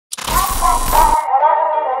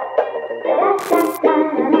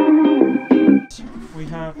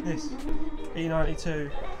this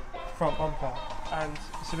E92 front bumper, and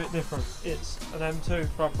it's a bit different. It's an M2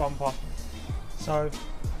 front bumper. So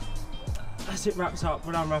as it wraps up,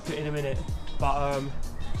 we'll unwrap it in a minute, but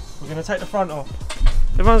we're going to take the front off.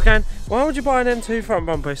 Everyone's going, why would you buy an M2 front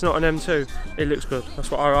bumper? It's not an M2. It looks good.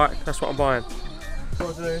 That's what I like. That's what I'm buying. What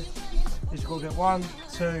I'll do is you've got to get 1,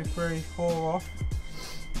 2, 3, 4 off,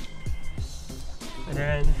 and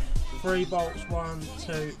then 3 bolts, 1,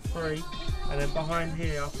 2, 3, and then behind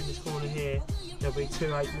here, up in this corner here, there'll be 2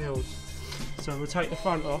 8mm. So we'll take the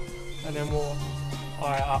front off and then we'll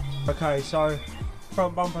eye it up. Okay, so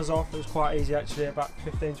front bumper's off. It was quite easy actually, about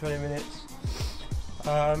 15-20 minutes.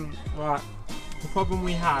 Right, the problem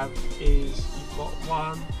we have is you've got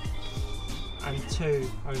 1 and 2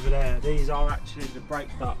 over there. These are actually the brake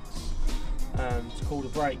ducts. It's called the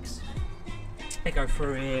brakes. They go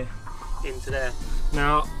through here into there.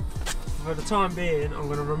 Now, for the time being, I'm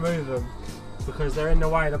going to remove them because they're in the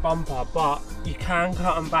way of the bumper, but you can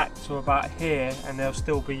cut them back to about here and they'll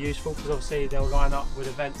still be useful because obviously they'll line up with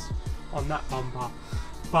the vents on that bumper.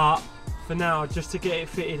 But for now, just to get it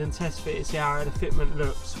fitted and test fit, see how the fitment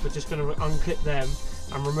looks, we're just going to unclip them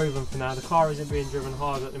and remove them for now. The car isn't being driven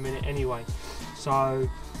hard at the minute anyway, so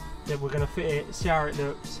then we're going to fit it, see how it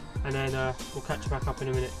looks, and then we'll catch you back up in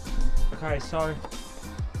a minute. Okay, so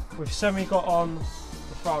we've semi got on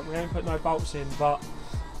the front. We ain't put no bolts in, but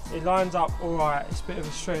it lines up alright. It's a bit of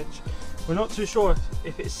a stretch. We're not too sure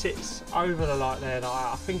if it sits over the light there.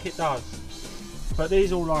 I think it does, but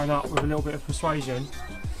these all line up with a little bit of persuasion.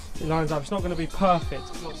 It lines up. It's not going to be perfect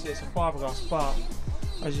because obviously it's a fiberglass, but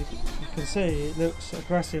as you can see, it looks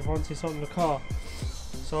aggressive once it's on the car.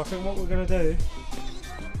 So I think what we're going to do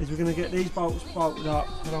is we're going to get these bolts bolted up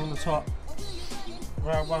along the top,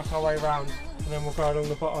 work our way around, and then we'll go along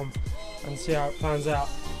the bottom and see how it plans out.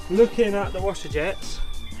 Looking at the washer jets,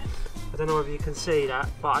 I don't know if you can see that,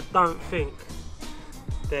 but I don't think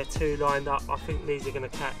they're too lined up. I think these are going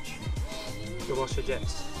to catch the washer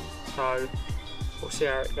jets, so we'll see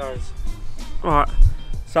how it goes. Alright,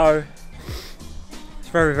 so it's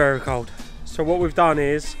very, very cold. So what we've done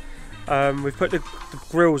is we've put the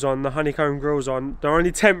grills on, the honeycomb grills on. They're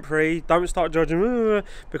only temporary. Don't start judging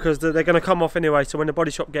because they're going to come off anyway. So when the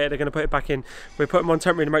body shop get it, they're going to put it back in. We put them on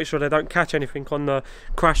temporary to make sure they don't catch anything on the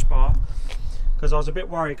crash bar. Because I was a bit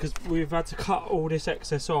worried because we've had to cut all this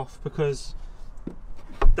excess off because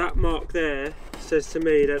that mark there says to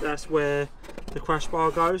me that that's where the crash bar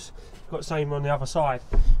goes. Got the same on the other side.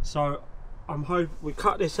 So I'm hoping we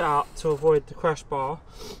cut this out to avoid the crash bar.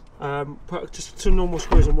 Put just 2 normal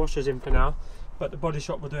screws and washers in for now, but the body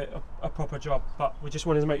shop will do it a proper job. But we just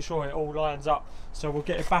wanted to make sure it all lines up, so we'll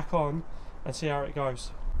get it back on and see how it goes.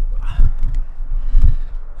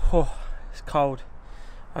 Oh, it's cold.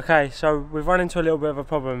 Okay, so we've run into a little bit of a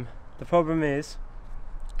problem. The problem is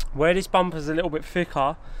where this bumper's a little bit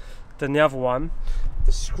thicker than the other one,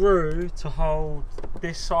 the screw to hold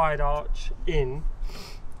this side arch in,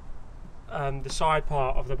 the side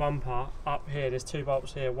part of the bumper up here, there's 2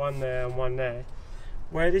 bolts here, 1 there and 1 there.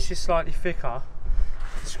 Where this is slightly thicker,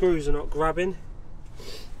 the screws are not grabbing,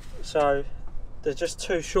 so they're just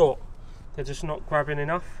too short. They're just not grabbing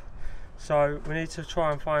enough. So we need to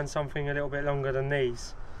try and find something a little bit longer than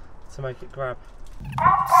these to make it grab.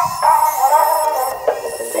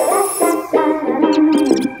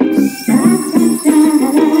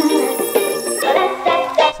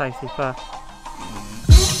 Safety first.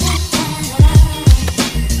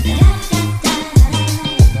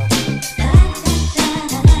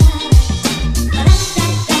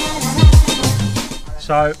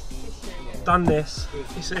 So, done this.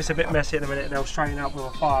 It's a bit messy at the minute. They'll straighten out with a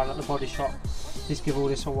file at the body shop. Just give all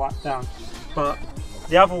this a wipe down. But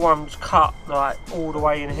the other one's cut like all the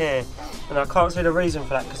way in here, and I can't see the reason for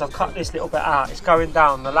that because I've cut this little bit out. It's going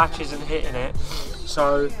down. The latch isn't hitting it,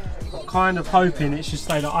 so I'm kind of hoping it should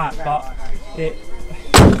stay like that. But it.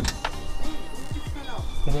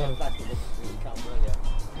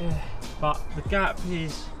 Yeah, but the gap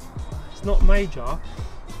is. It's not major.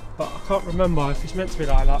 But I can't remember if it's meant to be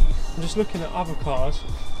like that. I'm just looking at other cars.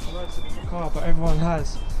 I know it's a different car, but everyone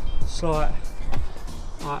has. It's like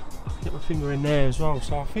I can get my finger in there as well.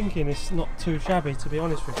 So I'm thinking it's not too shabby, to be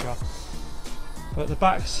honest with you. But the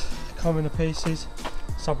backs come in pieces.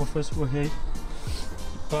 Subwoofers were here.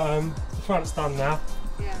 But the front's done now.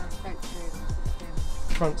 Yeah, thank you.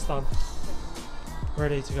 The front's done.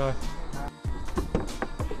 Ready to go.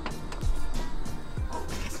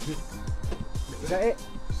 Is that it?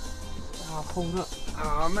 Oh, I pulled up.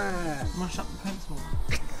 Oh man. Mash up the pencil.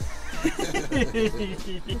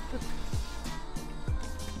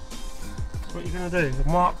 What are you going to do?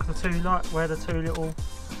 Mark the 2 light, where the 2 little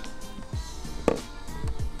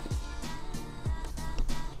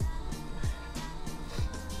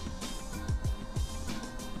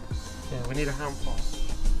need a hand file.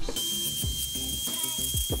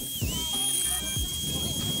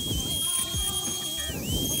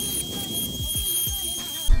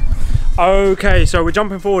 Okay, so we're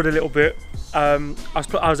jumping forward a little bit. I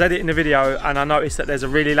was editing the video and I noticed that there's a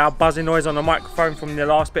really loud buzzing noise on the microphone from the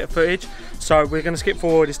last bit of footage. So we're going to skip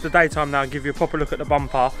forward. It's the daytime now, give you a proper look at the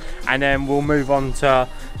bumper, and then we'll move on to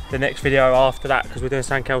the next video after that because we're doing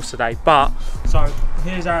something else today. But, so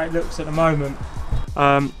here's how it looks at the moment.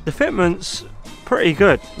 The fitment's pretty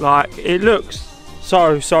good. Like, it looks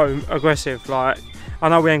so aggressive. Like, I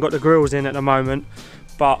know we ain't got the grills in at the moment,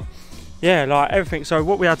 but yeah, like everything. So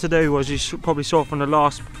what we had to do was, you probably saw from the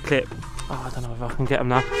last clip, oh, I don't know if I can get them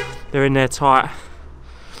now, they're in there tight,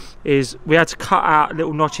 is we had to cut out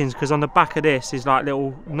little notchings because on the back of this is like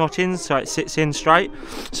little notchings so it sits in straight.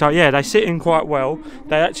 So yeah, they sit in quite well.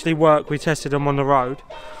 They actually work. We tested them on the road.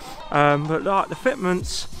 But like the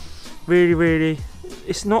fitment's really,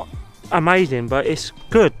 it's not amazing, but it's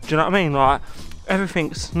good. Do you know what I mean? Like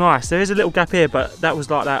everything's nice. There is a little gap here, but that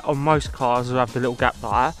was like that on most cars who have the little gap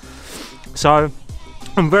like that. So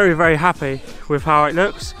I'm very happy with how it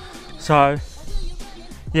looks. So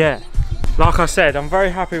yeah, like I said, I'm very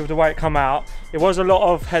happy with the way it come out. It was a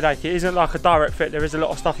lot of headache. It isn't like a direct fit. There is a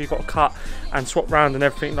lot of stuff you've got to cut and swap round and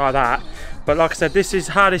everything like that. But like I said, this is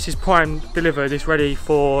how this is prime delivered. It's ready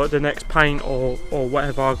for the next paint or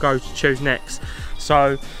whatever I go to choose next.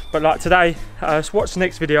 So, but like today, watch the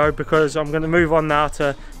next video because I'm going to move on now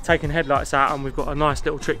to taking headlights out, and we've got a nice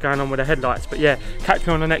little trick going on with the headlights. But yeah, catch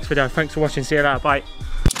me on the next video. Thanks for watching. See you later. Bye.